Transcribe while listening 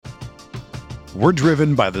We're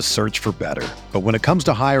driven by the search for better. But when it comes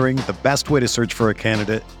to hiring, the best way to search for a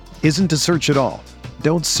candidate isn't to search at all.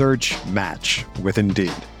 Don't search, match with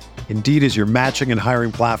Indeed. Indeed is your matching and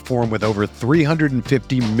hiring platform with over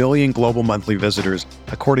 350 million global monthly visitors,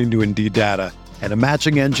 according to Indeed data, and a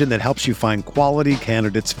matching engine that helps you find quality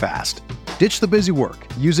candidates fast. Ditch the busy work.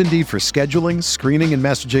 Use Indeed for scheduling, screening, and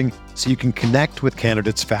messaging so you can connect with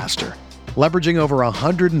candidates faster. Leveraging over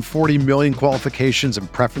 140 million qualifications and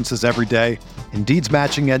preferences every day, Indeed's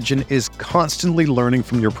matching engine is constantly learning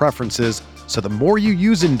from your preferences, so the more you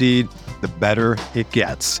use Indeed, the better it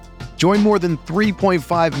gets. Join more than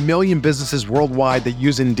 3.5 million businesses worldwide that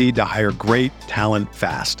use Indeed to hire great talent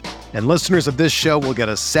fast. And listeners of this show will get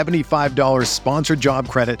a $75 sponsored job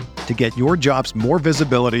credit to get your jobs more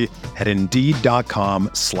visibility at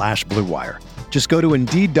Indeed.com/Blue Wire. Just go to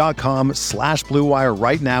Indeed.com/Blue Wire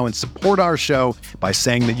right now and support our show by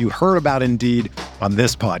saying that you heard about Indeed on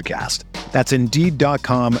this podcast. That's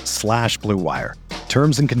Indeed.com/Blue Wire.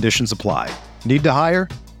 Terms and conditions apply. Need to hire?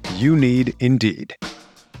 You need Indeed.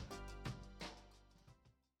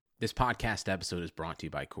 This podcast episode is brought to you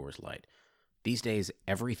by Coors Light. These days,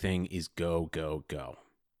 everything is go, go, go.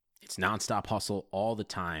 It's nonstop hustle all the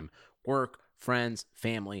time. Work, friends,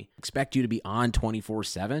 family, expect you to be on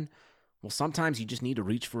 24/7. Well, sometimes you just need to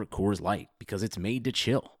reach for a Coors Light because it's made to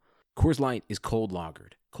chill. Coors Light is cold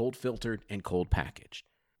lagered, cold filtered, and cold packaged.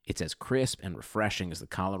 It's as crisp and refreshing as the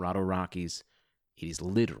Colorado Rockies. It is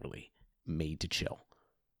literally made to chill.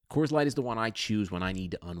 Coors Light is the one I choose when I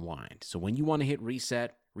need to unwind. So when you want to hit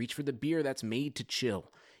reset, reach for the beer that's made to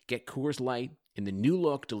chill. Get Coors Light in the new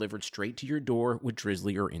look delivered straight to your door with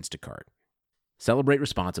Drizzly or Instacart. Celebrate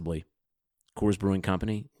responsibly. Coors Brewing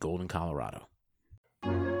Company, Golden, Colorado.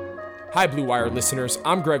 Hi, Blue Wire listeners.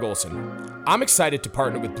 I'm Greg Olson. I'm excited to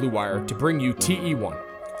partner with Blue Wire to bring you TE1,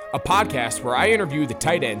 a podcast where I interview the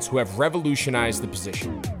tight ends who have revolutionized the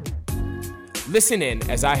position. Listen in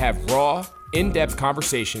as I have raw, in-depth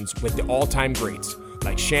conversations with the all-time greats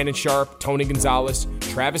like Shannon Sharpe, Tony Gonzalez,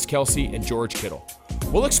 Travis Kelce, and George Kittle.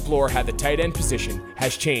 We'll explore how the tight end position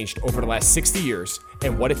has changed over the last 60 years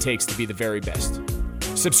and what it takes to be the very best.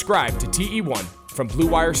 Subscribe to TE1 from Blue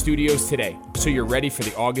Wire Studios today so you're ready for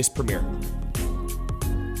the August premiere.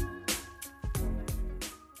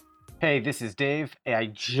 Hey, this is Dave. I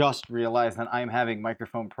just realized that I'm having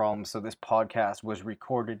microphone problems, so this podcast was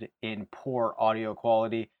recorded in poor audio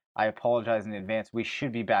quality. I apologize in advance. We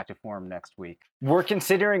should be back to form next week. We're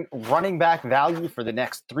considering running back value for the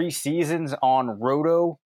next 3 seasons on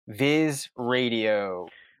Roto Viz Radio.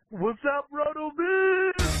 What's up, Roto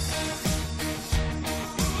Viz?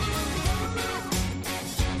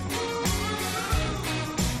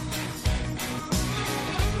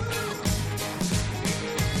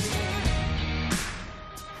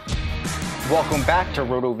 Welcome back to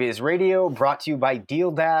Roto Viz Radio, brought to you by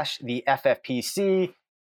Deal Dash, the FFPC,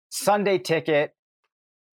 Sunday Ticket,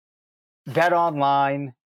 Bet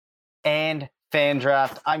Online, and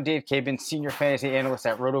FanDraft. I'm Dave Cabin, Senior Fantasy Analyst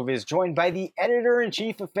at RotoViz, joined by the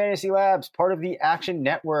Editor-in-Chief of Fantasy Labs, part of the Action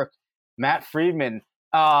Network, Matt Friedman.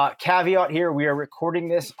 Caveat here, we are recording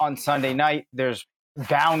this on Sunday night. There's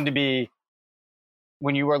bound to be,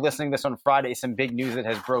 when you are listening to this on Friday, some big news that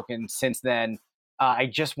has broken since then. I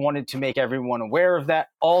just wanted to make everyone aware of that.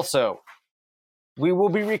 Also, we will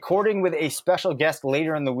be recording with a special guest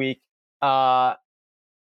later in the week. The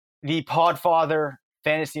Podfather,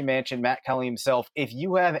 Fantasy Mansion, Matt Kelly himself. If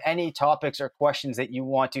you have any topics or questions that you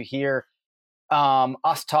want to hear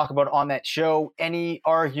us talk about on that show, any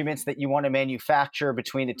arguments that you want to manufacture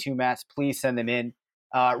between the two Matts, please send them in.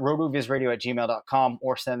 rotovizradio@gmail.com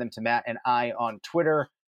or send them to Matt and I on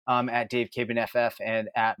Twitter. At Dave Cabin FF and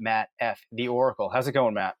at Matt F. The Oracle. How's it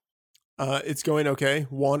going, Matt? It's going okay.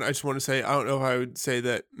 One, I just want to say, I don't know if I would say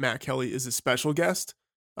that Matt Kelly is a special guest.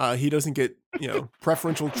 He doesn't get,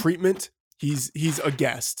 preferential treatment. He's a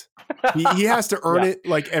guest. He has to earn it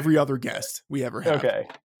like every other guest we ever have.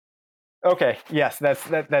 Okay. Yes,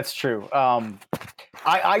 that's true.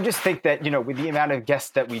 I just think that, with the amount of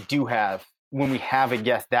guests that we do have, when we have a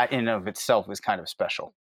guest, that in and of itself is kind of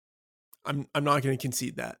special. I'm not going to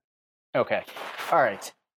concede that. Okay. All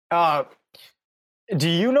right. Do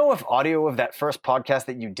you know if audio of that first podcast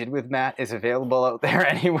that you did with Matt is available out there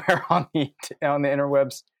anywhere on the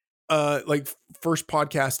interwebs? Like first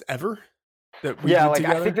podcast ever that we did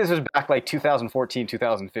together? I think this was back like 2014,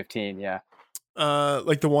 2015. Yeah.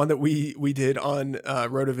 Like the one that we did on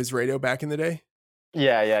RotoViz Radio back in the day.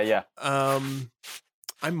 Yeah.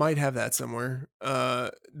 I might have that somewhere.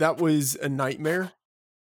 That was a nightmare.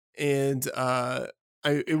 And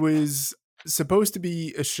it was supposed to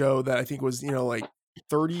be a show that I think was, like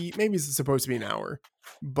 30, maybe it's supposed to be an hour.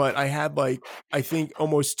 but I had I think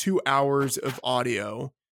almost 2 hours of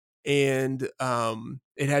audio, and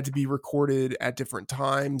it had to be recorded at different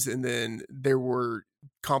times, and then there were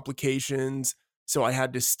complications, so I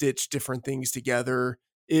had to stitch different things together.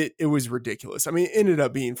 It was ridiculous. I mean, it ended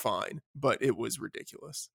up being fine, but it was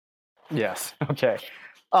ridiculous. Yes. Okay.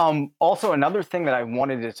 Also, another thing that I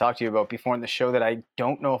wanted to talk to you about before in the show that I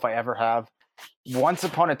don't know if I ever have. Once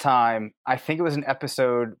upon a time, I think it was an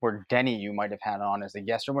episode where Denny you might have had on as a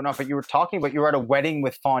guest or whatnot, but you were talking about you were at a wedding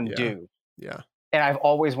with fondue. Yeah. And I've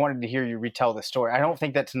always wanted to hear you retell the story. I don't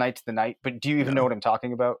think that tonight's the night, but do you even know what I'm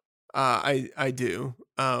talking about? I do.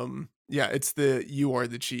 Yeah, it's the "you are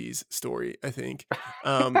the cheese" story, I think.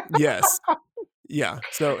 Yes. Yeah.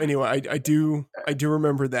 So anyway, I do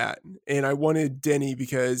remember that, and I wanted Denny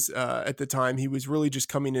because at the time he was really just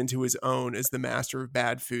coming into his own as the master of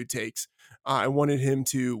bad food takes. I wanted him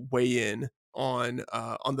to weigh in on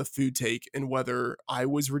the food take and whether I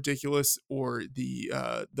was ridiculous or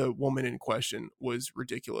the woman in question was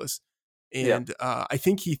ridiculous. And I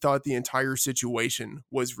think he thought the entire situation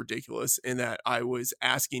was ridiculous and that I was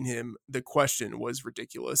asking him the question was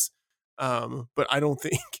ridiculous. But I don't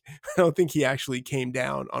think he actually came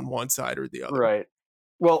down on one side or the other. Right.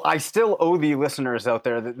 Well, I still owe the listeners out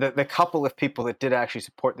there, the couple of people that did actually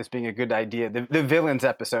support this being a good idea. The villains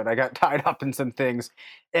episode, I got tied up in some things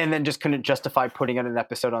and then just couldn't justify putting out an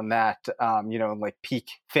episode on that, like peak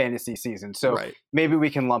fantasy season. So maybe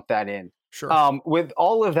we can lump that in. Sure. With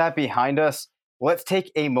all of that behind us, let's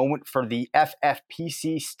take a moment for the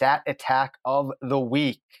FFPC stat attack of the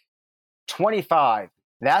week. 25.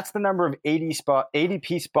 That's the number of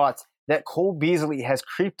ADP spots that Cole Beasley has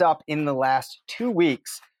creeped up in the last 2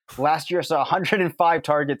 weeks. Last year saw 105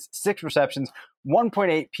 targets, 6 receptions,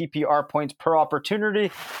 1.8 PPR points per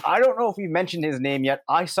opportunity. I don't know if we mentioned his name yet.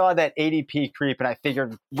 I saw that ADP creep, and I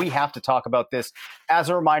figured we have to talk about this. As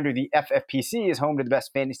a reminder, the FFPC is home to the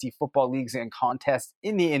best fantasy football leagues and contests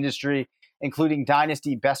in the industry, including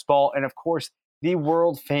Dynasty, Best Ball, and of course, the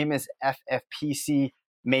world-famous FFPC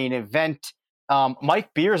main event.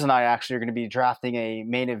 Mike Beers and I actually are going to be drafting a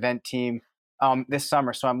main event team this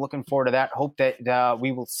summer, so I'm looking forward to that. Hope that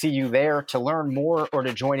we will see you there. To learn more or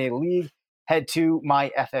to join a league, head to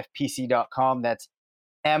myffpc.com. That's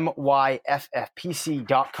myffpc.com.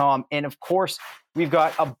 And of course, we've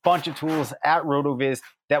got a bunch of tools at RotoViz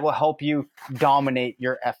that will help you dominate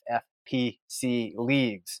your FFPC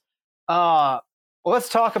leagues. Let's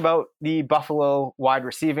talk about the Buffalo wide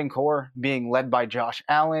receiving core being led by Josh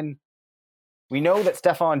Allen. We know that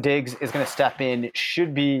Stephon Diggs is going to step in,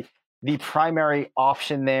 should be the primary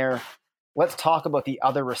option there. Let's talk about the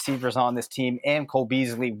other receivers on this team and Cole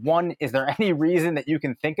Beasley. One, is there any reason that you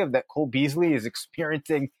can think of that Cole Beasley is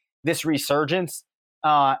experiencing this resurgence?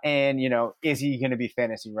 And is he going to be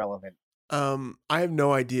fantasy relevant? I have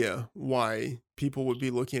no idea why people would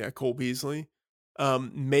be looking at Cole Beasley.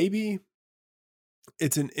 Maybe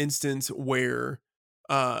it's an instance where,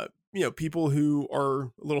 people who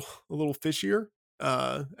are a little fishier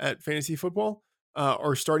at fantasy football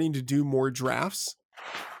are starting to do more drafts.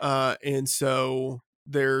 And so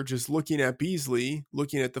they're just looking at Beasley,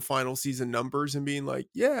 looking at the final season numbers and being like,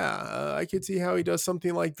 I could see how he does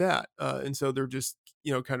something like that. And so they're just,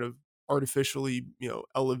 kind of artificially,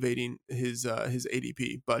 elevating his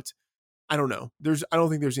ADP. But I don't know. I don't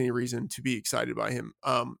think there's any reason to be excited by him.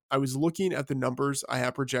 I was looking at the numbers I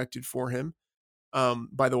have projected for him.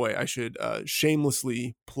 By the way, I should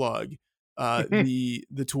shamelessly plug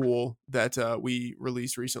the tool that we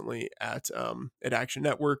released recently at Action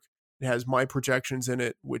Network. It has my projections in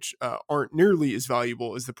it, which aren't nearly as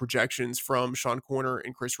valuable as the projections from Sean Corner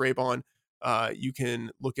and Chris Raybon. You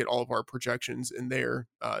can look at all of our projections in there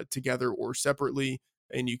together or separately,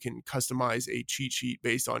 and you can customize a cheat sheet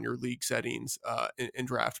based on your league settings and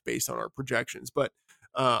draft based on our projections. But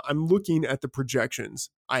I'm looking at the projections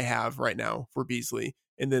I have right now for Beasley,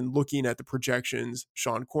 and then looking at the projections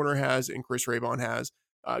Sean Corner has and Chris Raybon has,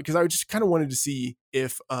 because I just kind of wanted to see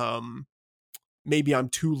if maybe I'm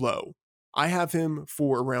too low. I have him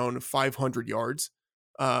for around 500 yards.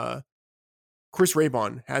 Chris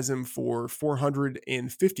Raybon has him for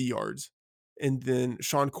 450 yards, and then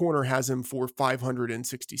Sean Corner has him for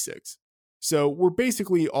 566. So we're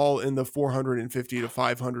basically all in the 450 to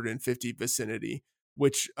 550 vicinity,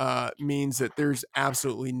 which means that there's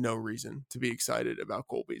absolutely no reason to be excited about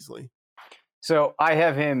Cole Beasley. So I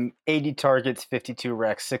have him 80 targets, 52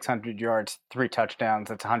 recs, 600 yards, 3 touchdowns.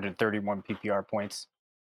 That's 131 PPR points.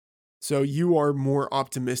 So you are more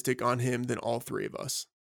optimistic on him than all three of us.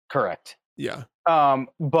 Correct. Yeah.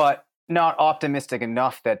 But not optimistic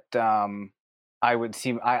enough that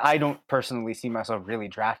I don't personally see myself really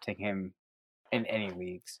drafting him in any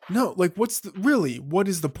leagues. No, like what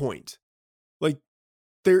is the point? Like,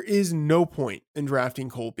 there is no point in drafting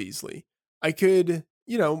Cole Beasley. I could,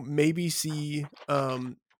 maybe see,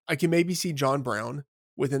 I can maybe see John Brown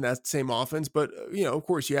within that same offense, but of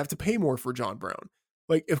course you have to pay more for John Brown.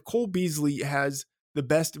 Like, if Cole Beasley has the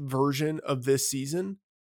best version of this season,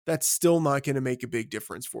 that's still not going to make a big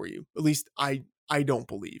difference for you. At least I don't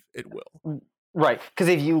believe it will. Right. Because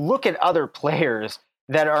if you look at other players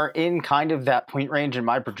that are in kind of that point range in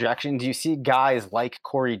my projections, you see guys like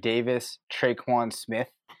Corey Davis, Traquan Smith,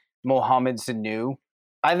 Mohamed Sanu.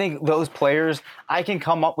 I think those players, I can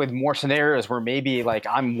come up with more scenarios where maybe like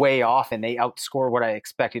I'm way off and they outscore what I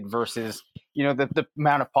expected versus, the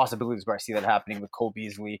amount of possibilities where I see that happening with Cole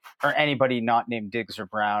Beasley or anybody not named Diggs or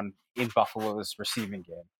Brown in Buffalo's receiving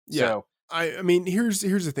game. Yeah. So I mean, here's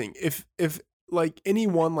the thing. If like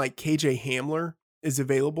anyone like KJ Hamler is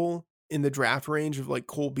available in the draft range of like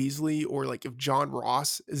Cole Beasley, or like if John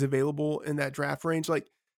Ross is available in that draft range,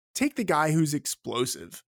 like take the guy who's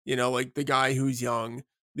explosive, like the guy who's young,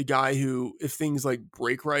 the guy who, if things like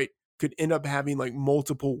break right, could end up having like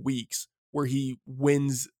multiple weeks where he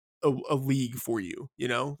wins a league for you,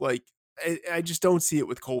 like I just don't see it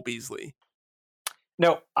with Cole Beasley.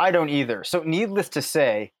 No, I don't either. So needless to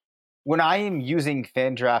say, when I am using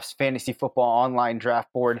FanDraft's fantasy football online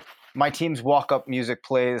draft board, my team's walk-up music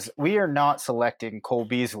plays, we are not selecting Cole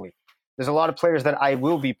Beasley. There's a lot of players that I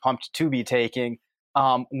will be pumped to be taking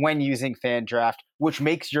when using FanDraft, which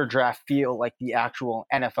makes your draft feel like the actual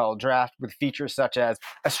NFL draft with features such as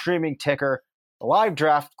a streaming ticker, a live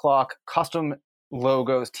draft clock, custom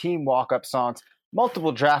logos, team walk-up songs,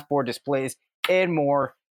 multiple draft board displays, and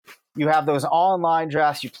more. You have those online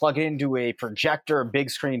drafts. You plug it into a projector, a big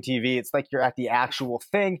screen TV. It's like you're at the actual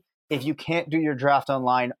thing. If you can't do your draft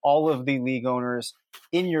online, all of the league owners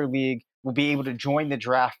in your league will be able to join the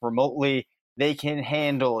draft remotely. They can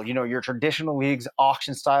handle, your traditional leagues,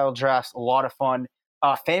 auction-style drafts, a lot of fun.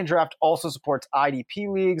 FanDraft also supports IDP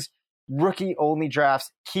leagues, rookie-only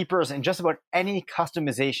drafts, keepers, and just about any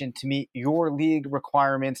customization to meet your league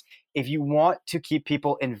requirements. If you want to keep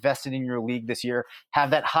people invested in your league this year,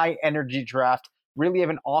 have that high-energy draft, really have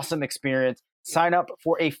an awesome experience, sign up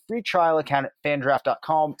for a free trial account at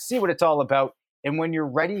fandraft.com, see what it's all about, and when you're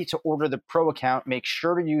ready to order the pro account, make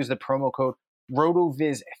sure to use the promo code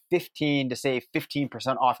RotoViz15 to save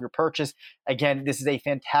 15% off your purchase. Again, this is a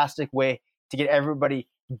fantastic way to get everybody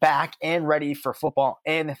back and ready for football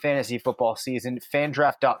and the fantasy football season.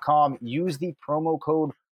 Fandraft.com. Use the promo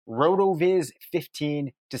code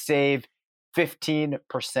RotoViz15 to save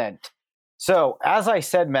 15%. So, as I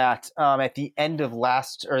said, Matt, at the end of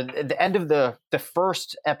the end of the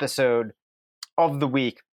first episode of the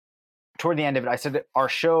week, toward the end of it, I said that our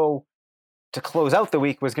show to close out the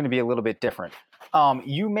week was going to be a little bit different.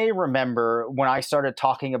 You may remember when I started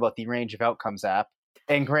talking about the Range of Outcomes app,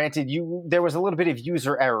 and granted, there was a little bit of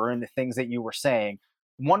user error in the things that you were saying.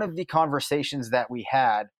 One of the conversations that we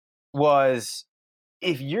had was,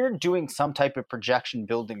 if you're doing some type of projection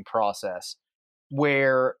building process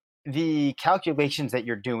where the calculations that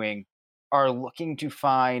you're doing are looking to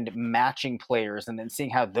find matching players and then seeing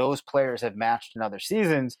how those players have matched in other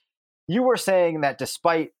seasons, you were saying that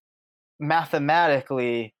despite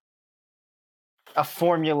mathematically a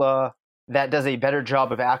formula that does a better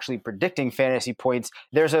job of actually predicting fantasy points,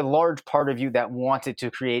 there's a large part of you that wanted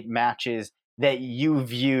to create matches that you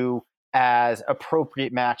view as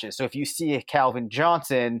appropriate matches. So if you see a Calvin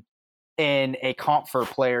Johnson in a comp for a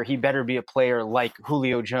player, he better be a player like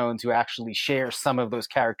Julio Jones who actually shares some of those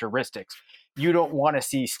characteristics. You don't want to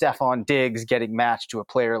see Stephon Diggs getting matched to a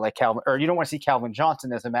player like Calvin, or you don't want to see Calvin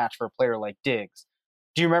Johnson as a match for a player like Diggs.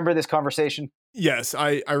 Do you remember this conversation? Yes,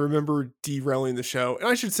 I remember derailing the show. And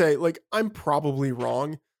I should say, like, I'm probably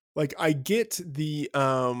wrong. Like, I get the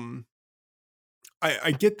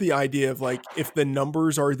I get the idea of like, if the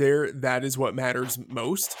numbers are there, that is what matters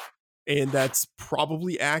most. And that's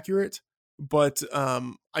probably accurate. But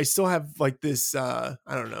I still have like this I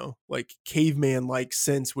don't know, like caveman like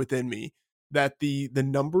sense within me that the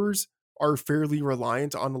numbers are fairly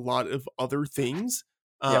reliant on a lot of other things.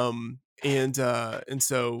 Yep. And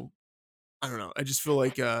so I don't know. I just feel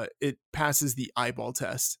like it passes the eyeball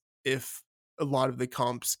test if a lot of the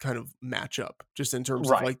comps kind of match up, just in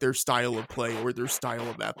terms of like their style of play or their style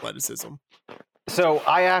of athleticism. So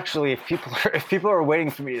I actually, if people are waiting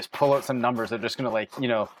for me to just pull out some numbers, they're just going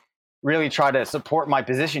to really try to support my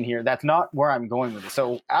position here. That's not where I'm going with it.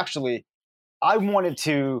 So actually, I wanted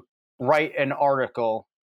to write an article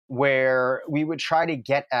where we would try to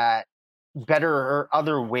get at better or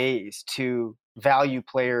other ways to value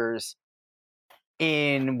players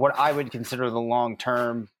in what I would consider the long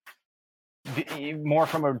term, more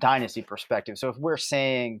from a dynasty perspective. So if we're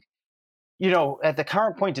saying, at the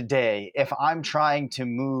current point today, if I'm trying to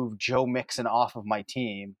move Joe Mixon off of my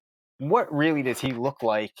team, what really does he look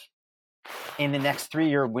like in the next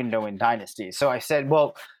 3-year window in dynasty? So I said,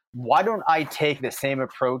 well, why don't I take the same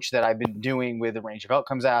approach that I've been doing with the range of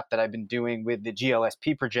outcomes app, that I've been doing with the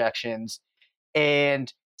GLSP projections,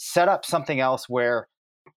 and set up something else where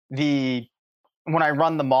when I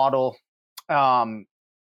run the model,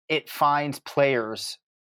 it finds players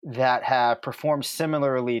that have performed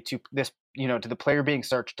similarly to this, to the player being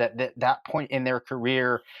searched at that point in their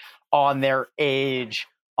career, on their age,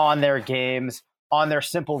 on their games, on their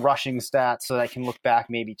simple rushing stats, so that I can look back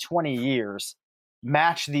maybe 20 years,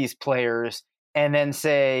 match these players, and then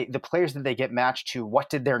say the players that they get matched to, what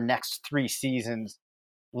did their next 3 seasons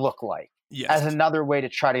look like? Yes. As another way to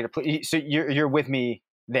try to get a play. So you're with me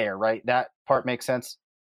there, right? That part makes sense?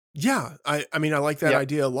 Yeah, I mean, I like that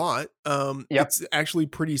idea a lot. It's actually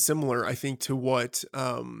pretty similar, I think, to what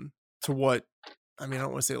I mean, I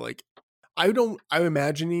don't want to say like, I'm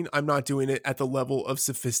imagining I'm not doing it at the level of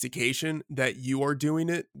sophistication that you are doing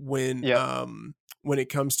it when it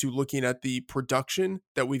comes to looking at the production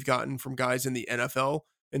that we've gotten from guys in the NFL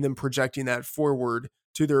and then projecting that forward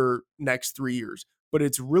to their next 3 years. But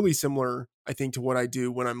it's really similar, I think, to what I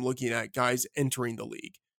do when I'm looking at guys entering the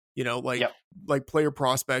league. Like player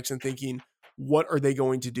prospects, and thinking, what are they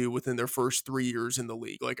going to do within their first 3 years in the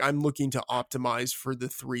league? Like, I'm looking to optimize for the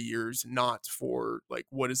 3 years, not for like,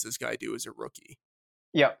 what does this guy do as a rookie?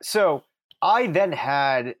 Yeah. So I then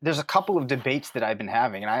there's a couple of debates that I've been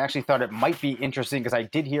having, and I actually thought it might be interesting because I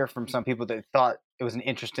did hear from some people that thought it was an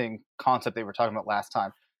interesting concept they were talking about last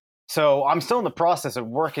time. So I'm still in the process of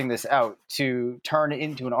working this out to turn it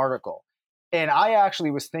into an article. And I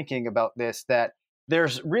actually was thinking about this, that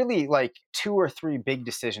there's really like 2 or 3 big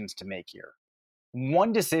decisions to make here.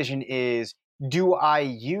 One decision is, do I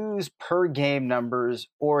use per game numbers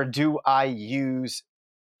or do I use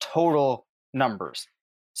total numbers?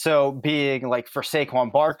 So being like for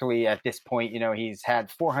Saquon Barkley at this point, he's had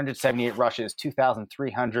 478 rushes,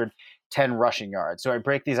 2,310 rushing yards. So I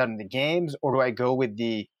break these out into games, or do I go with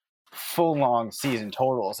the full long season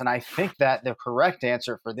totals? And I think that the correct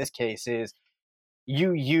answer for this case is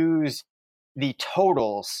you use the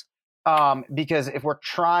totals, because if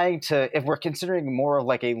we're considering more of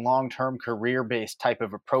like a long-term career-based type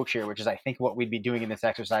of approach here, which is I think what we'd be doing in this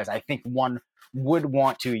exercise, I think one would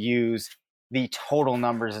want to use the total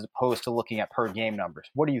numbers as opposed to looking at per game numbers.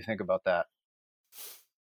 What do you think about that?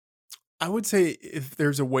 I would say if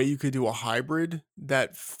there's a way you could do a hybrid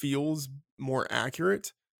that feels more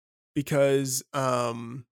accurate, because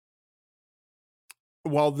while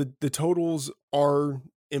the totals are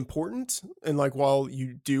important, and like while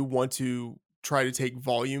you do want to try to take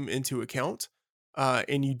volume into account,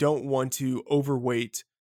 and you don't want to overweight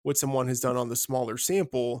what someone has done on the smaller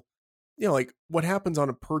sample, like what happens on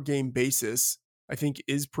a per game basis, I think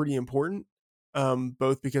is pretty important.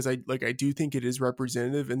 Both because I do think it is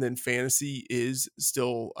representative, and then fantasy is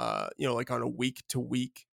still like on a week to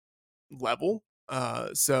week level.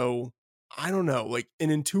 So I don't know, like an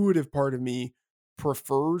intuitive part of me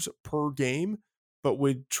prefers per game, but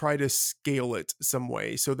would try to scale it some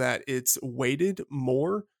way so that it's weighted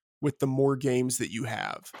more with the more games that you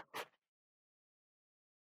have.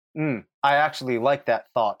 I actually like that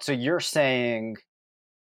thought. So you're saying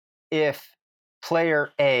if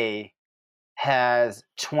player A has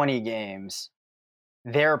 20 games,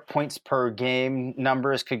 their points per game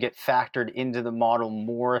numbers could get factored into the model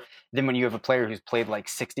more than when you have a player who's played like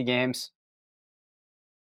 60 games?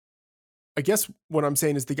 I guess what I'm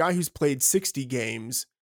saying is the guy who's played 60 games,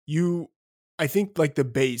 I think like the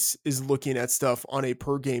base is looking at stuff on a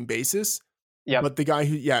per game basis. Yeah. But the guy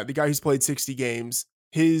who's played 60 games,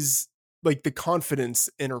 his like the confidence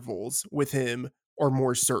intervals with him are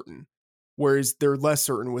more certain, whereas they're less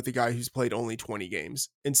certain with the guy who's played only 20 games.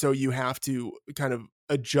 And so you have to kind of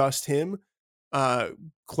adjust him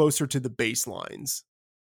closer to the baselines.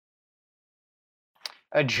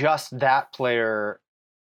 Adjust that player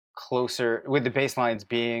closer, with the baselines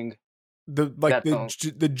being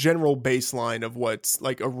the general baseline of what's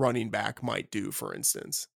like a running back might do, for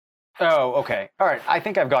instance. Oh, okay. All right. I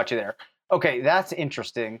think I've got you there. Okay, that's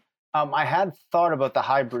interesting. I had thought about the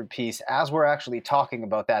hybrid piece. As we're actually talking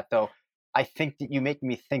about that, though, I think that you make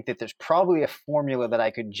me think that there's probably a formula that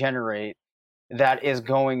I could generate that is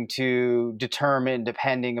going to determine,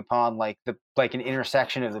 depending upon like an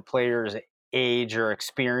intersection of the player's age or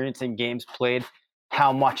experience in games played,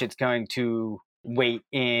 how much it's going to weight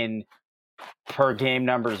in per game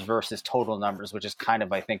numbers versus total numbers, which is kind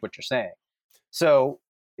of, I think, what you're saying. So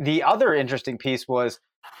the other interesting piece was,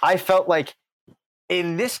 I felt like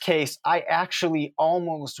in this case, I actually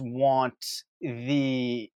almost want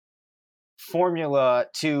the formula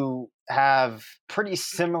to have pretty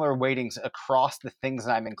similar weightings across the things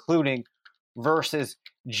that I'm including versus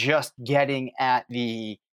just getting at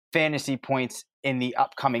the fantasy points in the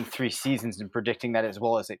upcoming 3 seasons and predicting that as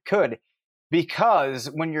well as it could. Because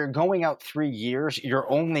when you're going out 3 years,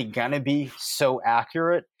 you're only going to be so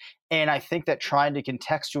accurate. And I think that trying to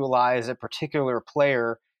contextualize a particular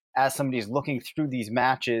player as somebody's looking through these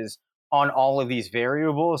matches on all of these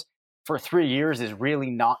variables for 3 years is really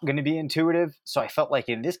not going to be intuitive. So I felt like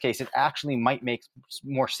in this case, it actually might make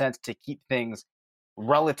more sense to keep things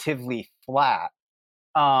relatively flat.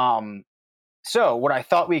 So what I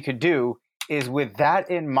thought we could do is, with that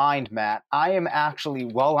in mind, Matt, I am actually,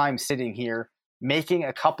 while I'm sitting here, making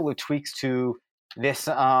a couple of tweaks to this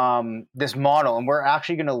this model, and we're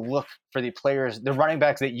actually going to look for the players, the running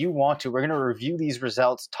backs that you want to. We're going to review these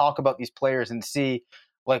results, talk about these players, and see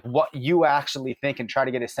like what you actually think, and try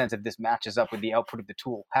to get a sense if this matches up with the output of the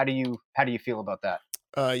tool. How do you feel about that?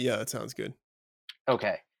 Yeah, that sounds good.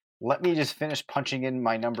 Okay, let me just finish punching in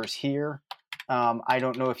my numbers here. I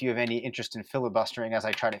don't know if you have any interest in filibustering as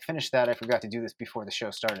I try to finish that. I forgot to do this before the show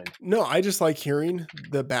started. No, I just like hearing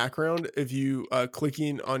the background of you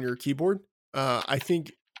clicking on your keyboard. I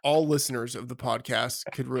think all listeners of the podcast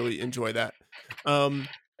could really enjoy that.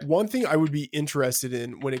 One thing I would be interested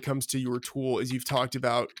in when it comes to your tool is you've talked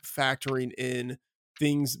about factoring in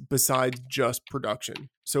things besides just production.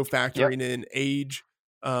 So factoring in age.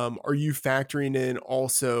 Are you factoring in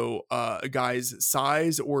also a guy's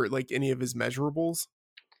size or like any of his measurables?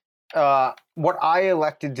 What I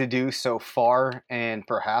elected to do so far, and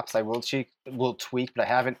perhaps I will tweak, but I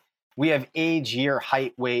haven't. We have age, year,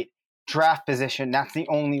 height, weight, draft position. That's the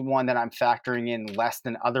only one that I'm factoring in less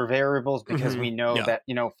than other variables because we know that,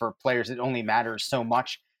 for players, it only matters so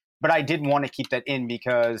much. But I did want to keep that in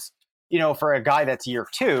because, for a guy that's year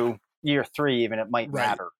 2, year 3, even, it might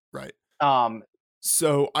matter. Right.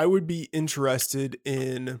 So I would be interested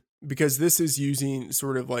in, because this is using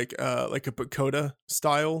sort of like a Pacoda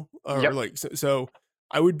style, or so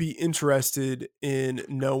I would be interested in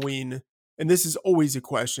knowing, and this is always a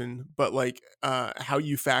question, but like how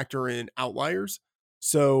you factor in outliers.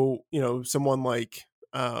 So, someone like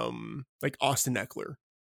Austin Eckler,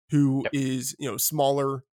 who is,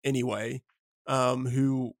 smaller anyway,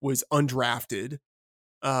 who was undrafted,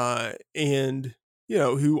 and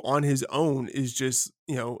who on his own is just,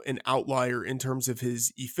 an outlier in terms of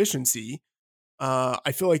his efficiency.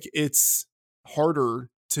 I feel like it's harder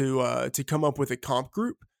to come up with a comp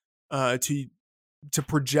group to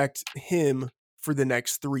project him for the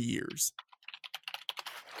next 3 years.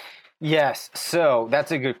 Yes, so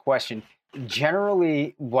that's a good question.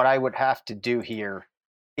 Generally, what I would have to do here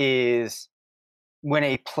is when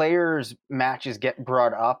a player's matches get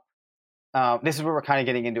brought up, this is where we're kind of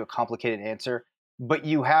getting into a complicated answer, but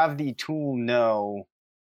you have the tool know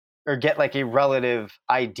or get like a relative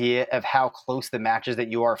idea of how close the matches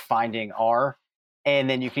that you are finding are. And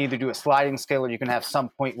then you can either do a sliding scale or you can have some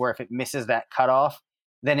point where if it misses that cutoff,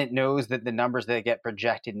 then it knows that the numbers that get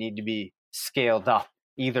projected need to be scaled up,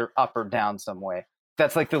 either up or down some way.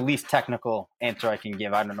 That's like the least technical answer I can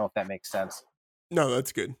give. I don't know if that makes sense. No,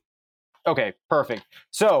 that's good. Okay, perfect.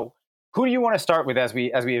 So who do you want to start with as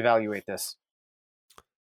we evaluate this?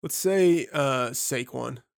 Let's say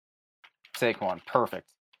Saquon. Saquon, perfect.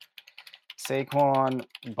 Saquon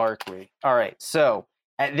Barkley. All right, so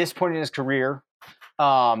at this point in his career,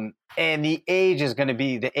 and the age is going to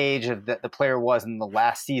be the age of that the player was in the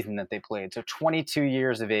last season that they played. So 22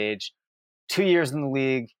 years of age, 2 years in the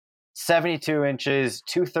league, 72 inches,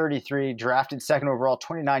 233, drafted second overall,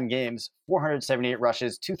 29 games, 478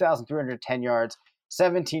 rushes, 2,310 yards,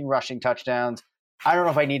 17 rushing touchdowns. I don't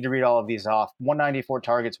know if I need to read all of these off. 194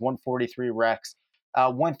 targets, 143 recs,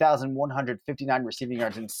 1,159 receiving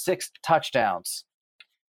yards, and 6 touchdowns.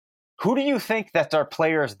 Who do you think that are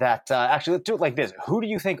players that actually, let's do it like this. Who do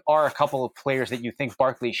you think are a couple of players that you think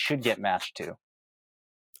Barkley should get matched to?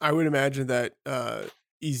 I would imagine that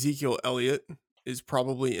Ezekiel Elliott is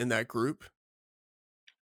probably in that group.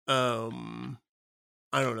 I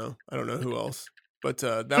don't know who else, but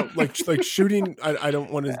that like shooting. I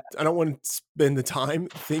don't want to spend the time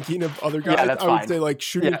thinking of other guys. Yeah, I would say like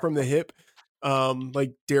shooting from the hip.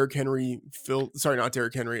 Like Derrick Henry. Not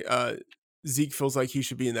Derrick Henry. Zeke feels like he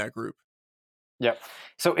should be in that group. Yep.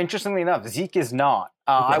 So interestingly enough, Zeke is not.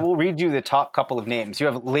 Okay. I will read you the top couple of names. You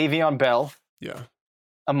have Le'Veon Bell. Yeah.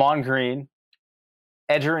 Amon Green,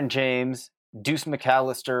 Edgerrin James, Deuce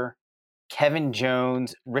McAllister, Kevin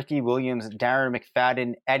Jones, Ricky Williams, Darren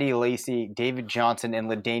McFadden, Eddie Lacy, David Johnson, and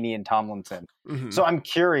LaDainian Tomlinson. Mhm. So I'm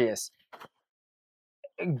curious,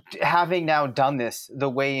 having now done this the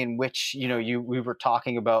way in which, we were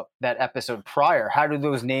talking about that episode prior, how do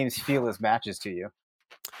those names feel as matches to you?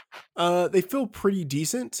 They feel pretty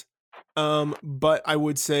decent. But I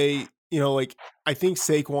would say, I think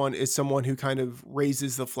Saquon is someone who kind of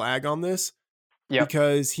raises the flag on this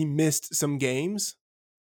because he missed some games.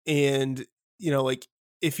 And,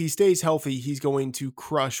 if he stays healthy, he's going to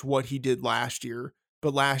crush what he did last year.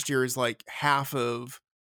 But last year is like half of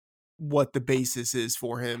what the basis is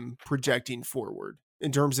for him projecting forward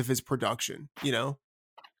in terms of his production,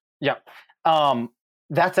 Yeah.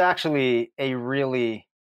 That's actually a really,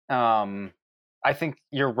 I think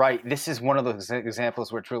you're right. This is one of those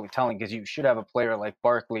examples where it's really telling, because you should have a player like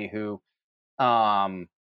Barkley who,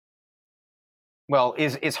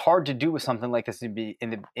 is hard to do with something like this to be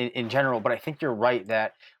in general. But I think you're right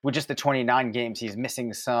that with just the 29 games, he's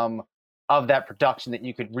missing some of that production that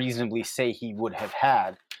you could reasonably say he would have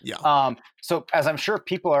had. Yeah. So as I'm sure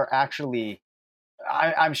people are actually,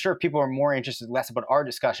 I'm sure people are more interested less about our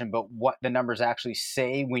discussion, but what the numbers actually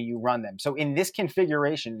say when you run them. So in this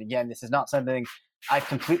configuration, again, this is not something I've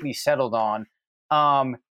completely settled on.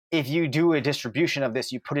 If you do a distribution of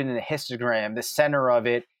this, you put it in a histogram, the center of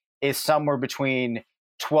it is somewhere between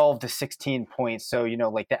 12 to 16 points. So,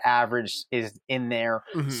 like the average is in there,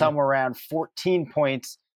 somewhere around 14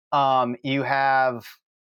 points. You have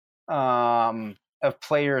of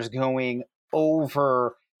players going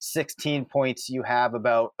over 16 points, you have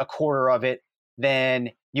about a quarter of it.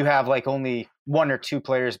 Then you have like only one or two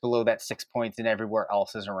players below that 6 points, and everywhere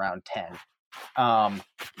else is around 10.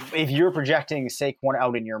 If you're projecting Saquon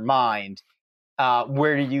out in your mind,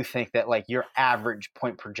 where do you think that like your average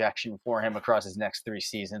point projection for him across his next 3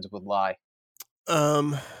 seasons would lie?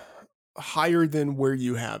 Higher than where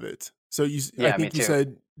you have it. So I think you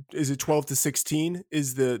said, is it 12 to 16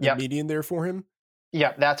 is the median there for him?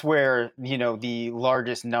 Yeah, that's where, the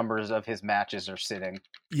largest numbers of his matches are sitting.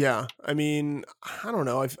 Yeah. I mean, I don't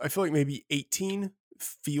know. I feel like maybe 18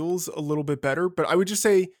 feels a little bit better, but I would just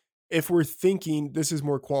say if we're thinking, this is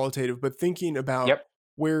more qualitative, but thinking about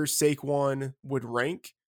where Saquon would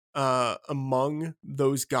rank among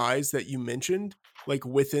those guys that you mentioned, like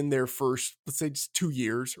within their first, let's say just 2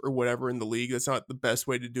 years or whatever in the league. That's not the best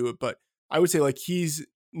way to do it, but I would say like he's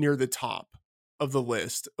near the top of the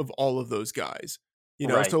list of all of those guys.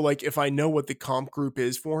 So like if I know what the comp group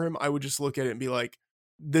is for him, I would just look at it and be like,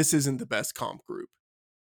 this isn't the best comp group.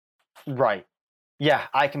 Right. Yeah,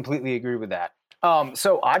 I completely agree with that.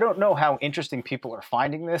 So I don't know how interesting people are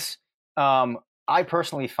finding this. I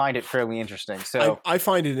personally find it fairly interesting. So I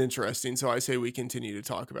find it interesting. So I say we continue to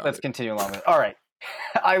talk about it. Let's continue along with it. All right.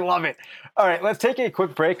 I love it. All right, let's take a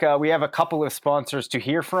quick break. We have a couple of sponsors to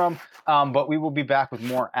hear from, but we will be back with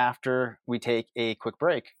more after we take a quick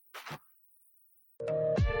break.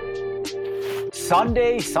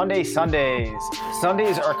 Sundays. Sundays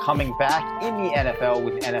are coming back in the NFL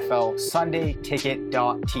with NFL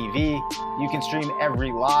SundayTicket.tv. You can stream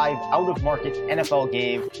every live, out-of-market NFL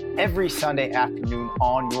game every Sunday afternoon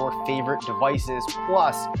on your favorite devices,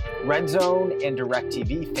 plus Red Zone and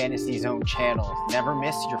DirecTV Fantasy Zone channels. Never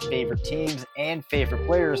miss your favorite teams and favorite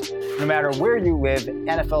players. No matter where you live,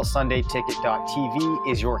 NFL SundayTicket.tv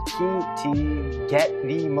is your key to get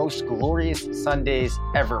the most glorious Sundays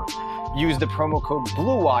ever. Use the promo code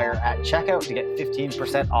BLUEWIRE at checkout to get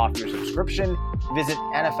 15% off your subscription. Visit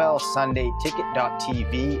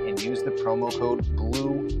NFLSundayTicket.tv and use the promo code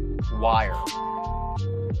BLUEWIRE.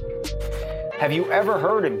 Have you ever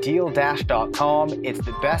heard of DealDash.com? It's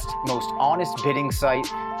the best, most honest bidding site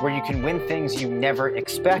where you can win things you never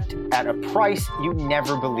expect at a price you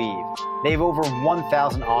never believe. They have over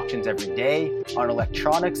 1,000 auctions every day on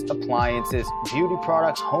electronics, appliances, beauty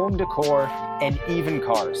products, home decor, and even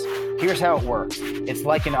cars. Here's how it works. It's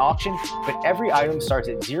like an auction, but every item starts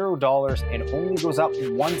at $0 and only goes up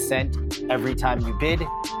 1 cent every time you bid.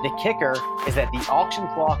 The kicker is that the auction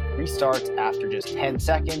clock restarts after just 10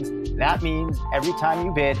 seconds. That means every time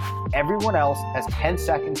you bid, everyone else has 10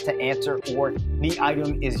 seconds to answer or the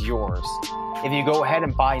item is yours. If you go ahead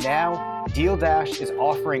and buy now, Deal Dash is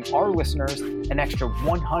offering our listeners an extra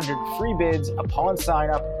 100 free bids upon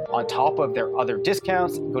sign up on top of their other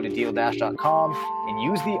discounts. Go to DealDash.com and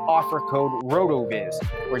use the offer code RotoViz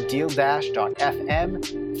or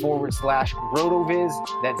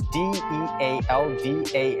DealDash.fm/RotoViz. That's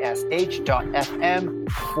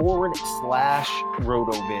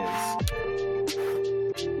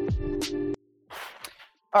DealDash.fm/RotoViz.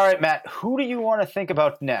 All right, Matt, who do you want to think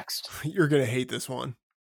about next? You're going to hate this one.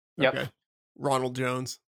 Yep. Okay. Ronald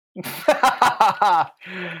Jones.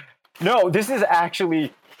 No, this is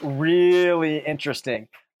actually really interesting.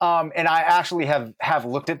 And I actually have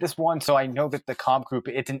looked at this one, so I know that the comp group,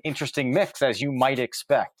 it's an interesting mix, as you might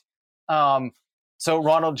expect. So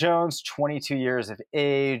Ronald Jones, 22 years of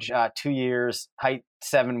age, 2 years, height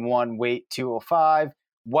 7'1", weight 205,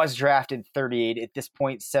 was drafted 38 at this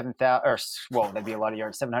point, 7,000, or well, that'd be a lot of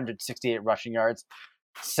yards, 768 rushing yards,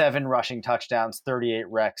 7 rushing touchdowns, 38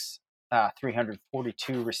 recs,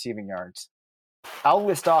 342 receiving yards. I'll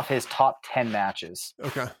list off his top 10 matches.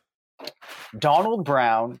 Okay. Donald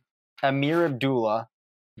Brown, Amir Abdullah,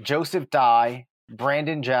 Joseph Dye,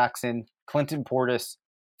 Brandon Jackson, Clinton Portis,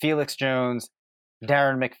 Felix Jones,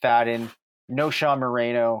 Darren McFadden, Noshawn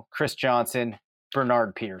Moreno, Chris Johnson,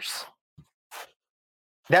 Bernard Pierce.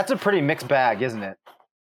 That's a pretty mixed bag, isn't it?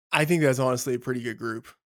 I think that's honestly a pretty good group.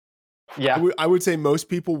 Yeah. I would say most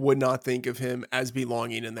people would not think of him as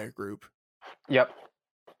belonging in that group. Yep.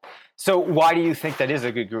 So why do you think that is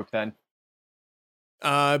a good group then?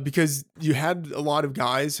 Because you had a lot of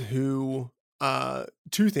guys who,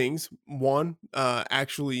 two things. One,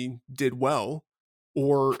 actually did well,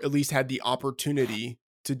 or at least had the opportunity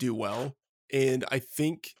to do well. And I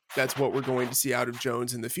think that's what we're going to see out of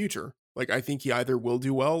Jones in the future. Like, I think he either will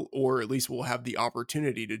do well, or at least will have the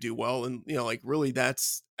opportunity to do well. And, like, really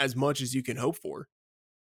that's as much as you can hope for.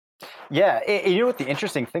 Yeah. You know what the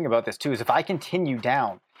interesting thing about this too is if I continue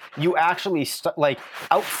down, you actually like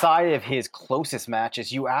outside of his closest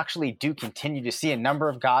matches, you actually do continue to see a number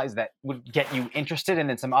of guys that would get you interested, and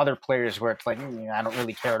then some other players where it's like, I don't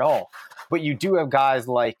really care at all. But you do have guys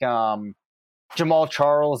like Jamal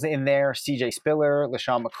Charles in there, CJ Spiller,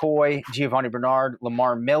 LaShawn McCoy, Giovanni Bernard,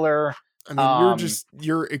 Lamar Miller. I mean,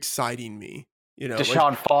 you're exciting me.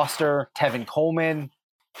 Deshaun Foster, Tevin Coleman.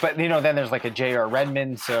 But, then there's like a J.R.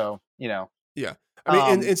 Redmond. So, Yeah.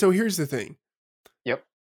 I mean, and so here's the thing. Yep.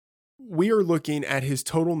 We are looking at his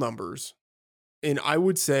total numbers. And I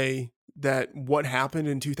would say that what happened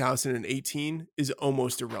in 2018 is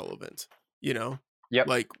almost irrelevant. Yep.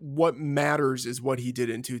 Like, what matters is what he did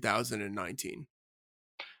in 2019.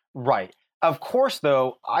 Right. Of course,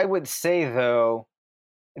 though, I would say, though,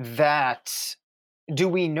 that do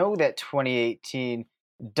we know that 2018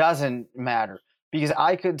 doesn't matter? Because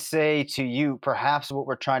I could say to you, perhaps what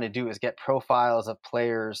we're trying to do is get profiles of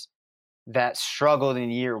players that struggled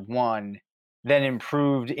in year one, then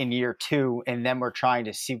improved in year two, and then we're trying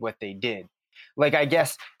to see what they did. Like, I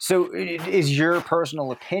guess, so is your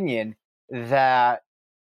personal opinion that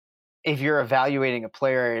if you're evaluating a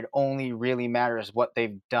player, it only really matters what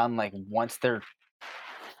they've done, like, once their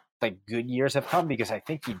like good years have come? Because I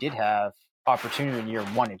think he did have opportunity in year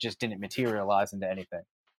one. It just didn't materialize into anything.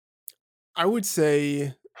 I would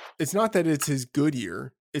say it's not that it's his good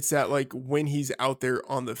year. It's that, like, when he's out there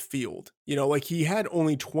on the field, like, he had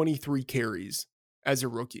only 23 carries as a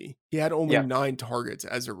rookie. He had only 9 targets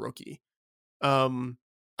as a rookie. I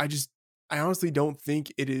honestly don't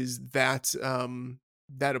think it is that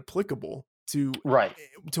applicable to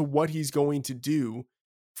what he's going to do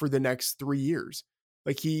for the next 3 years.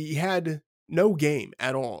 Like, he had no game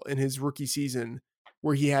at all in his rookie season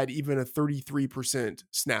where he had even a 33%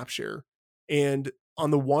 snap share. And on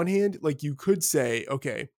the one hand, like, you could say,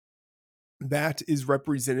 okay, that is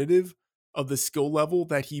representative of the skill level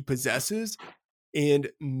that he possesses. And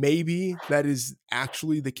maybe that is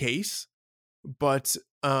actually the case, but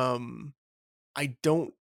I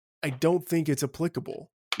don't think it's applicable.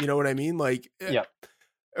 You know what I mean? Like,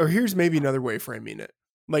 or here's maybe another way of framing it.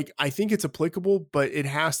 Like, I think it's applicable, but it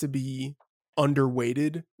has to be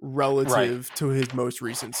underweighted relative to his most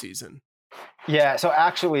recent season. Yeah. So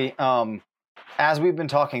actually, as we've been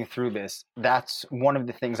talking through this, that's one of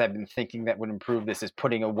the things I've been thinking that would improve this is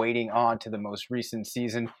putting a weighting on to the most recent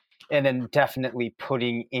season, and then definitely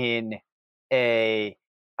putting in a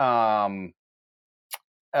some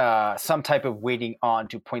type of weighting on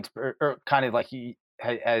to points or kind of like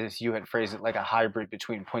as you had phrased it, like a hybrid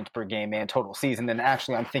between points per game and total season. Then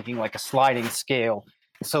actually I'm thinking like a sliding scale,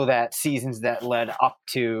 so that seasons that led up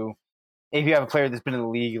to, if you have a player that's been in the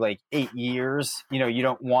league like 8 years, you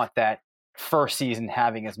don't want that first season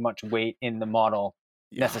having as much weight in the model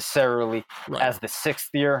necessarily as the 6th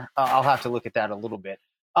year. I'll have to look at that a little bit.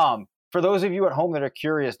 For those of you at home that are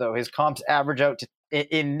curious, though, his comps average out to,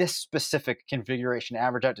 in this specific configuration,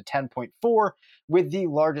 average out to 10.4, with the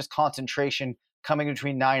largest concentration coming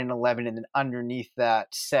between 9 and 11, and then underneath that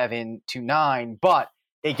 7 to 9. But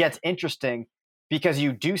it gets interesting because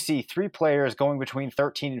you do see 3 players going between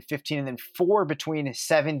 13 and 15, and then 4 between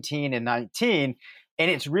 17 and 19.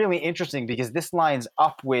 And it's really interesting because this lines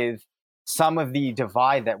up with some of the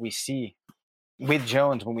divide that we see, with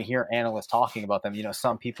Jones, when we hear analysts talking about them,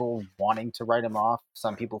 some people wanting to write him off,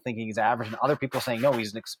 some people thinking he's average, and other people saying, no,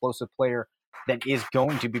 he's an explosive player that is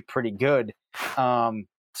going to be pretty good.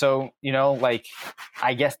 So,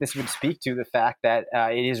 I guess this would speak to the fact that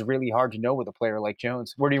it is really hard to know with a player like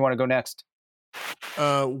Jones. Where do you want to go next?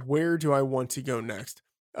 Where do I want to go next?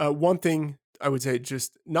 One thing I would say,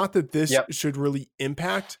 just not that this should really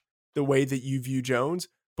impact the way that you view Jones,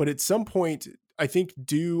 but at some point, I think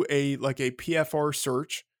do a PFR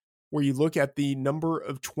search where you look at the number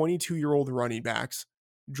of 22-year-old running backs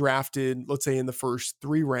drafted, let's say in the first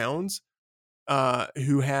 3 rounds,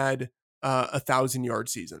 who had 1,000-yard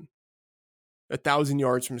season, 1,000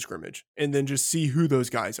 yards from scrimmage, and then just see who those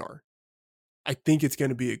guys are. I think it's going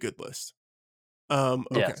to be a good list. Okay.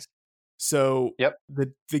 Yes. So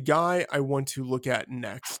the guy I want to look at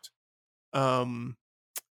next, Derrick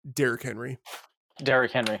Henry.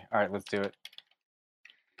 Derrick Henry. All right, let's do it.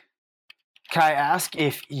 Can I ask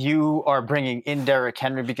if you are bringing in Derrick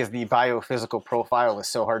Henry because the biophysical profile is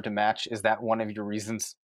so hard to match? Is that one of your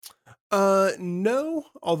reasons? No,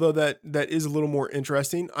 although that is a little more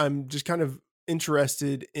interesting. I'm just kind of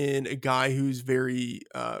interested in a guy who's very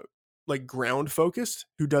ground focused,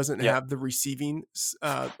 who doesn't have the receiving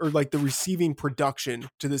or the receiving production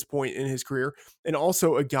to this point in his career, and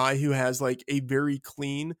also a guy who has a very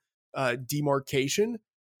clean demarcation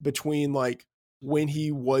between when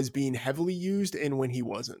he was being heavily used and when he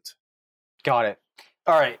wasn't. Got it.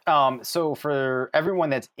 All right. So for everyone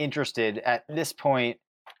that's interested at this point,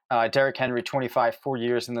 Derrick Henry, 25, 4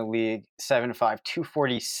 years in the league, 7'5",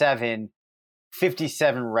 247,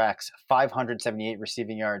 57 recs, 578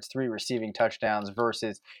 receiving yards, 3 receiving touchdowns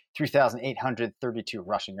versus 3,832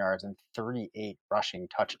 rushing yards and 38 rushing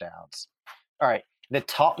touchdowns. All right. The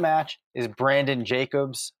top match is Brandon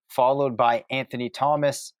Jacobs, followed by Anthony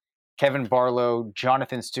Thomas, Kevin Barlow,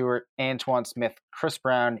 Jonathan Stewart, Antoine Smith, Chris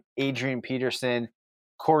Brown, Adrian Peterson,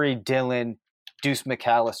 Corey Dillon, Deuce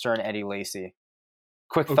McAllister, and Eddie Lacy.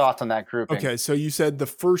 Quick thoughts on that grouping. Okay, so you said the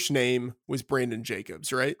first name was Brandon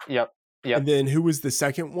Jacobs, right? Yep. And then who was the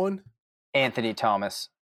second one? Anthony Thomas.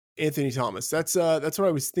 Anthony Thomas. That's what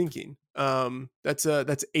I was thinking. That's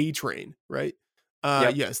A-Train, right?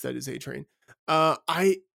 Yes, that is A-Train.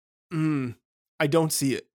 I don't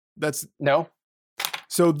see it. That's no.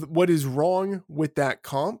 So what is wrong with that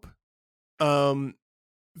comp?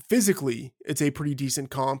 Physically, it's a pretty decent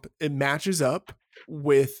comp. It matches up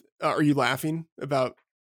with. Are you laughing about?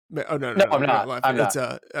 Oh no, I'm not laughing. I'm It's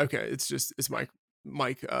not. Okay. It's my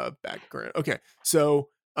background. Okay, so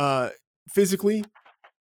physically,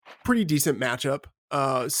 pretty decent matchup.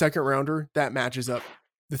 Second rounder that matches up.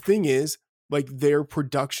 The thing is, their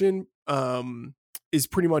production is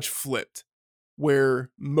pretty much flipped,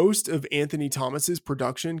 where most of Anthony Thomas's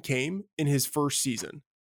production came in his first season,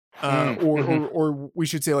 or we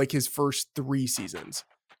should say his first 3 seasons.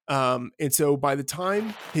 And so by the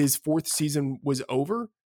time his 4th season was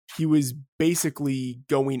over, he was basically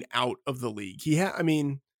going out of the league. He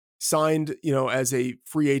signed, as a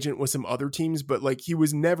free agent with some other teams, but he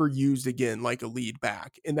was never used again like a lead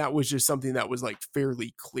back. And that was just something that was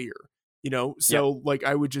fairly clear, So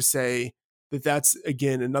I would just say that's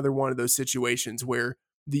again another one of those situations where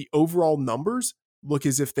the overall numbers look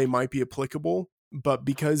as if they might be applicable, but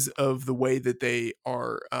because of the way that they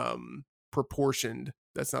are proportioned,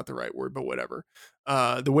 that's not the right word, but whatever,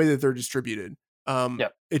 the way that they're distributed,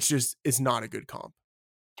 it's not a good comp.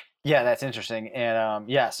 Yeah, that's interesting.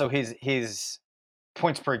 And so his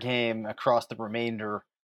points per game across the remainder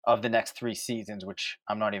of the next 3 seasons, which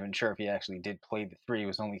I'm not even sure if he actually did play the 3,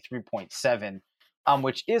 was only 3.7,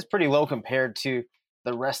 which is pretty low compared to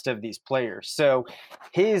the rest of these players. So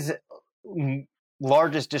his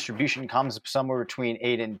largest distribution comes somewhere between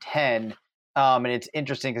 8 and 10. And it's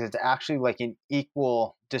interesting because it's actually an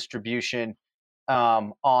equal distribution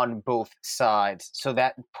on both sides. So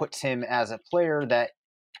that puts him as a player that,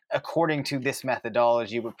 according to this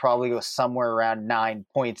methodology, would probably go somewhere around 9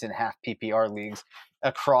 points in half PPR leagues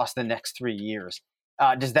across the next 3 years.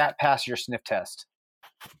 Does that pass your sniff test?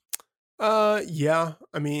 Yeah.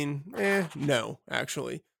 No,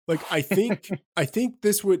 actually. I think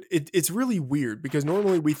this would, it's really weird because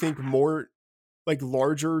normally we think more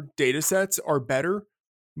larger data sets are better,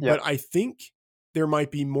 but I think there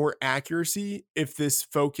might be more accuracy if this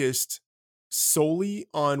focused solely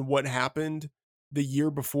on what happened the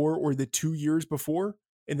year before or the 2 years before,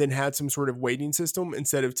 and then had some sort of weighting system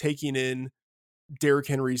instead of taking in Derrick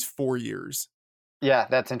Henry's 4 years. Yeah,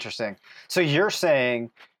 that's interesting. So you're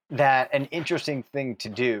saying that an interesting thing to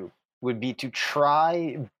do would be to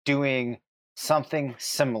try doing something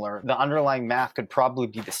similar. The underlying math could probably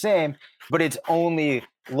be the same, but it's only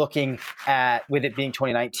looking at, with it being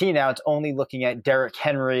 2019 now, it's only looking at Derrick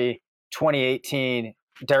Henry 2018,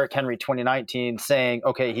 Derrick Henry 2019, saying,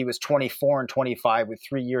 okay, he was 24 and 25 with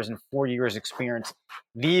 3 years and 4 years experience.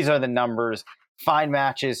 These are the numbers. Find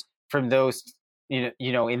matches from those,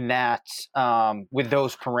 in that, with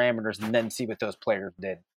those parameters, and then see what those players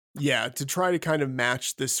did. Yeah, to try to kind of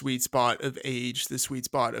match the sweet spot of age, the sweet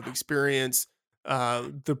spot of experience,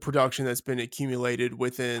 the production that's been accumulated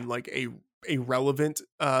within like a relevant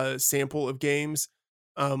sample of games.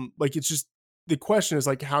 Like it's just, the question is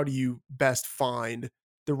like, how do you best find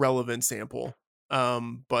the relevant sample?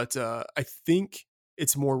 But I think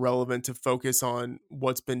it's more relevant to focus on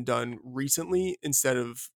what's been done recently instead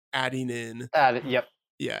of adding in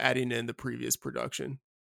the previous production.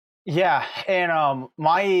 Yeah, and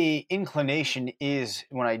my inclination is,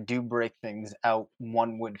 when I do break things out,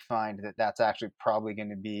 one would find that that's actually probably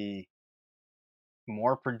going to be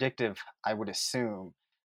more predictive, I would assume.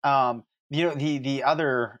 The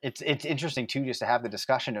other, it's interesting too, just to have the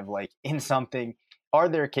discussion of like, in something, are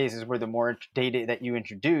there cases where the more data that you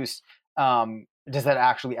introduce, does that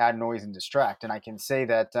actually add noise and distract? And I can say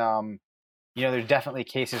that there's definitely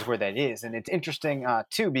cases where that is, and it's interesting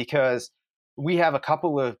too, because we have a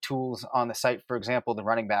couple of tools on the site, for example, the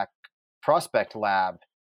running back prospect lab,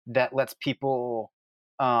 that lets people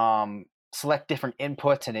select different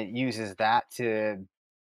inputs, and it uses that to,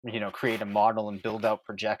 create a model and build out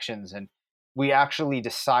projections. And we actually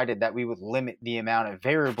decided that we would limit the amount of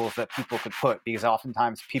variables that people could put, because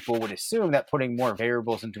oftentimes people would assume that putting more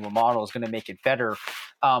variables into a model is going to make it better.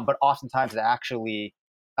 But oftentimes it actually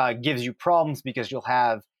gives you problems, because you'll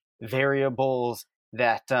have variables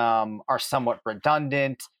that are somewhat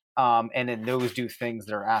redundant, and then those do things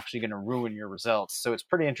that are actually going to ruin your results. So it's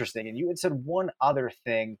pretty interesting. And you had said one other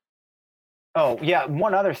thing. Oh, yeah,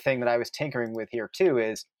 one other thing that I was tinkering with here too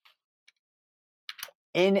is,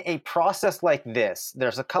 in a process like this,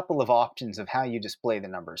 there's a couple of options of how you display the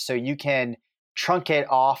numbers. So you can truncate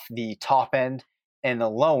off the top end and the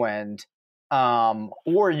low end,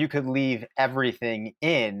 or you could leave everything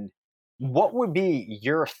in. What would be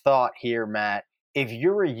your thought here, Matt, if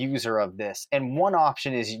you're a user of this? And one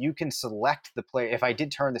option is you can select the player. If I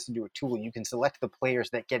did turn this into a tool, you can select the players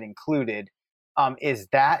that get included. Is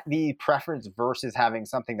that the preference versus having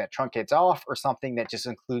something that truncates off, or something that just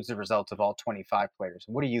includes the results of all 25 players?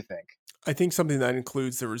 What do you think? I think something that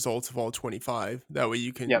includes the results of all 25. That way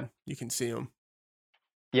you can see them.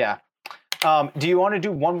 Yeah. Do you want to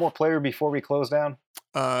do one more player before we close down?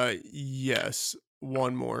 Yes,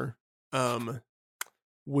 one more. I'll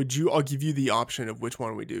give you the option of which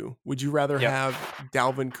one we do. Would you rather have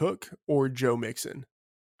Dalvin Cook or Joe Mixon?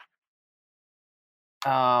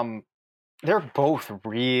 They're both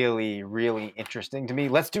really, really interesting to me.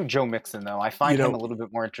 Let's do Joe Mixon, though. I find him a little bit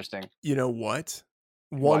more interesting. You know what?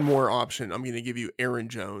 One more option. I'm going to give you Aaron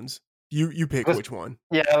Jones. You pick which one.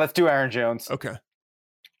 Yeah, let's do Aaron Jones. Okay.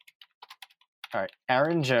 All right.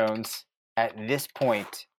 Aaron Jones, at this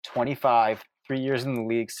point, 25, 3 years in the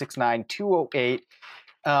league, 6'9", 208,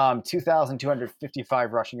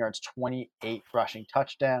 2,255 rushing yards, 28 rushing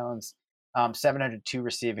touchdowns, 702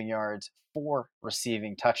 receiving yards, 4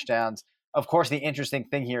 receiving touchdowns. Of course, the interesting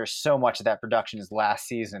thing here is so much of that production is last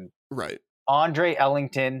season. Right. Andre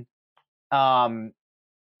Ellington.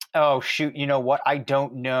 Oh, shoot. You know what? I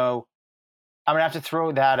don't know. I'm going to have to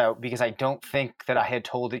throw that out, because I don't think that I had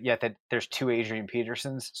told it yet that there's 2 Adrian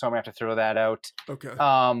Petersons. So I'm going to have to throw that out. Okay.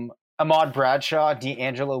 Ahmad Bradshaw,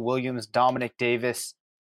 D'Angelo Williams, Dominic Davis,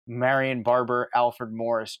 Marion Barber, Alfred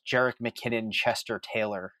Morris, Jerick McKinnon, Chester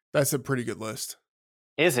Taylor. That's a pretty good list.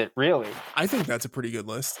 Is it really? I think that's a pretty good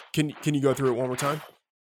list. Can you go through it one more time?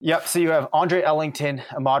 Yep. So you have Andre Ellington,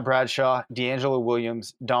 Ahmad Bradshaw, D'Angelo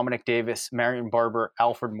Williams, Dominic Davis, Marion Barber,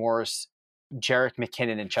 Alfred Morris, Jerick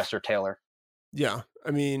McKinnon, and Chester Taylor. Yeah.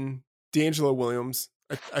 I mean, D'Angelo Williams,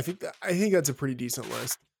 I think that's a pretty decent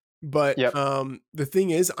list. But the thing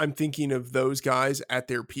is, I'm thinking of those guys at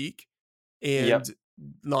their peak, and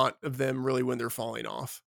not of them really when they're falling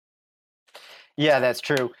off. Yeah, that's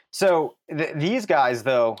true. So these guys,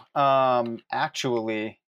 though,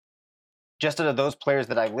 actually, just out of those players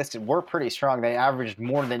that I listed, were pretty strong. They averaged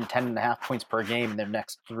more than 10.5 points per game in their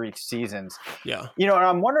next 3 seasons. Yeah. And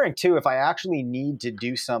I'm wondering, too, if I actually need to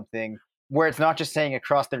do something where it's not just saying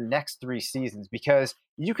across their next 3 seasons, because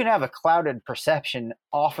you can have a clouded perception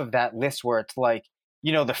off of that list where it's like,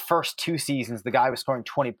 the first 2 seasons, the guy was scoring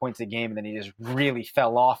 20 points a game, and then he just really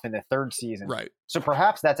fell off in the 3rd season. Right. So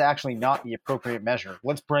perhaps that's actually not the appropriate measure.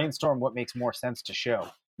 Let's brainstorm what makes more sense to show.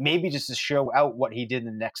 Maybe just to show out what he did in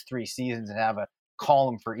the next 3 seasons and have a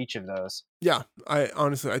column for each of those. Yeah, I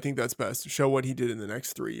think that's best. Show what he did in the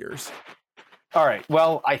next 3 years. All right.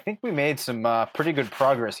 Well, I think we made some pretty good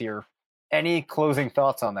progress here. Any closing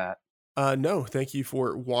thoughts on that? No, thank you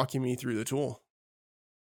for walking me through the tool.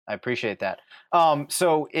 I appreciate that.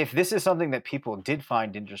 So if this is something that people did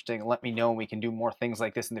find interesting, let me know and we can do more things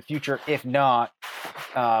like this in the future. If not,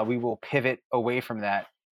 we will pivot away from that.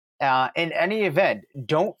 In any event,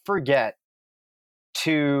 don't forget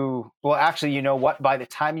to, well, actually, you know what? By the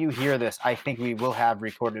time you hear this, I think we will have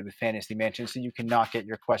recorded the Fantasy Mansion, so you cannot get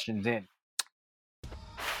your questions in.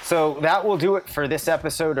 So that will do it for this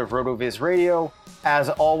episode of RotoViz Radio. As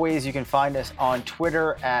always, you can find us on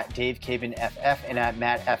Twitter at DaveCavenFF and at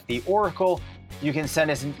MattFTheOracle. You can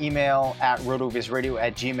send us an email at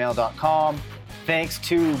rotovizradio@gmail.com. Thanks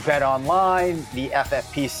to BetOnline, the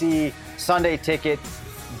FFPC, Sunday Ticket,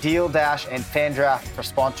 Deal Dash, and FanDraft for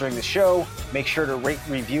sponsoring the show. Make sure to rate,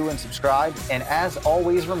 review, and subscribe. And as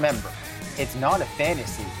always, remember, it's not a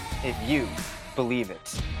fantasy if you believe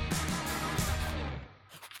it.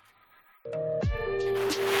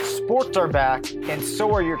 Sports are back, and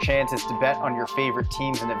so are your chances to bet on your favorite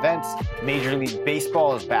teams and events. Major League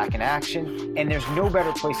Baseball is back in action, and there's no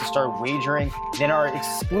better place to start wagering than our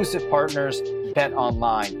exclusive partners,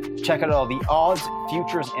 BetOnline. Check out all the odds,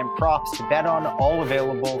 futures, and props to bet on, all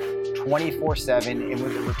available 24/7. And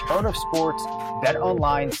with the return of sports,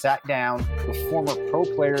 BetOnline sat down with former pro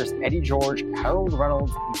players Eddie George, Harold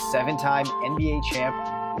Reynolds, and 7-time NBA champ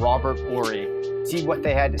Robert Horry. See what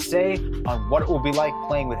they had to say on what it will be like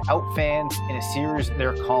playing without fans in a series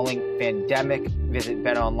they're calling Fandemic. Visit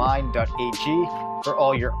betonline.ag for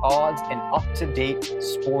all your odds and up-to-date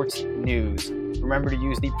sports news. Remember to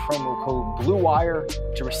use the promo code BLUEWIRE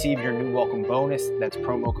to receive your new welcome bonus. That's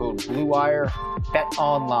promo code BLUEWIRE.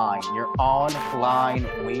 BetOnline, your online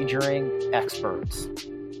wagering experts.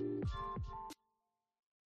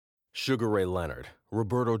 Sugar Ray Leonard,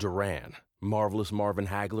 Roberto Duran, Marvelous Marvin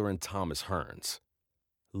Hagler, and Thomas Hearns.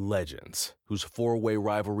 Legends, whose four-way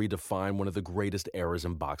rivalry defined one of the greatest eras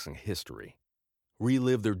in boxing history.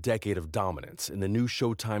 Relive their decade of dominance in the new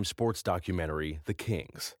Showtime sports documentary, The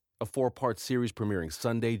Kings, a 4-part series premiering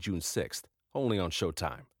Sunday, June 6th, only on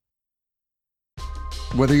Showtime.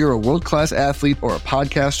 Whether you're a world-class athlete or a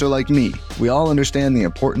podcaster like me, we all understand the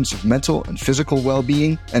importance of mental and physical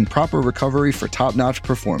well-being and proper recovery for top-notch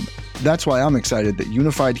performance. That's why I'm excited that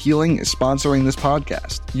Unified Healing is sponsoring this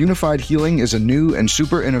podcast. Unified Healing is a new and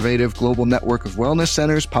super innovative global network of wellness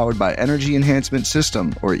centers powered by Energy Enhancement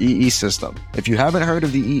System, or EE System. If you haven't heard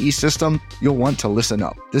of the EE System, you'll want to listen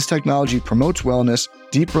up. This technology promotes wellness,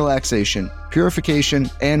 deep relaxation, purification,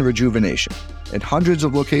 and rejuvenation. At hundreds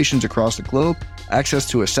of locations across the globe, access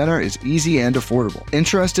to a center is easy and affordable.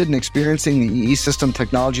 Interested in experiencing the EE System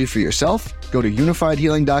technology for yourself? Go to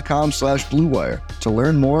unifiedhealing.com/bluewire to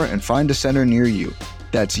learn more and find a center near you.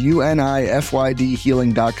 That's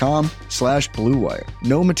unifydhealing.com/bluewire.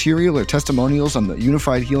 No material or testimonials on the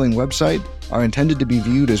Unified Healing website are intended to be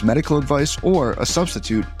viewed as medical advice or a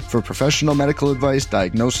substitute for professional medical advice,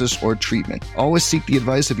 diagnosis, or treatment. Always seek the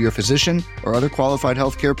advice of your physician or other qualified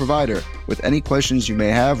healthcare provider with any questions you may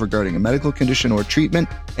have regarding a medical condition or treatment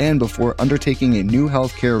and before undertaking a new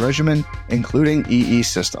healthcare regimen, including EE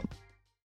System.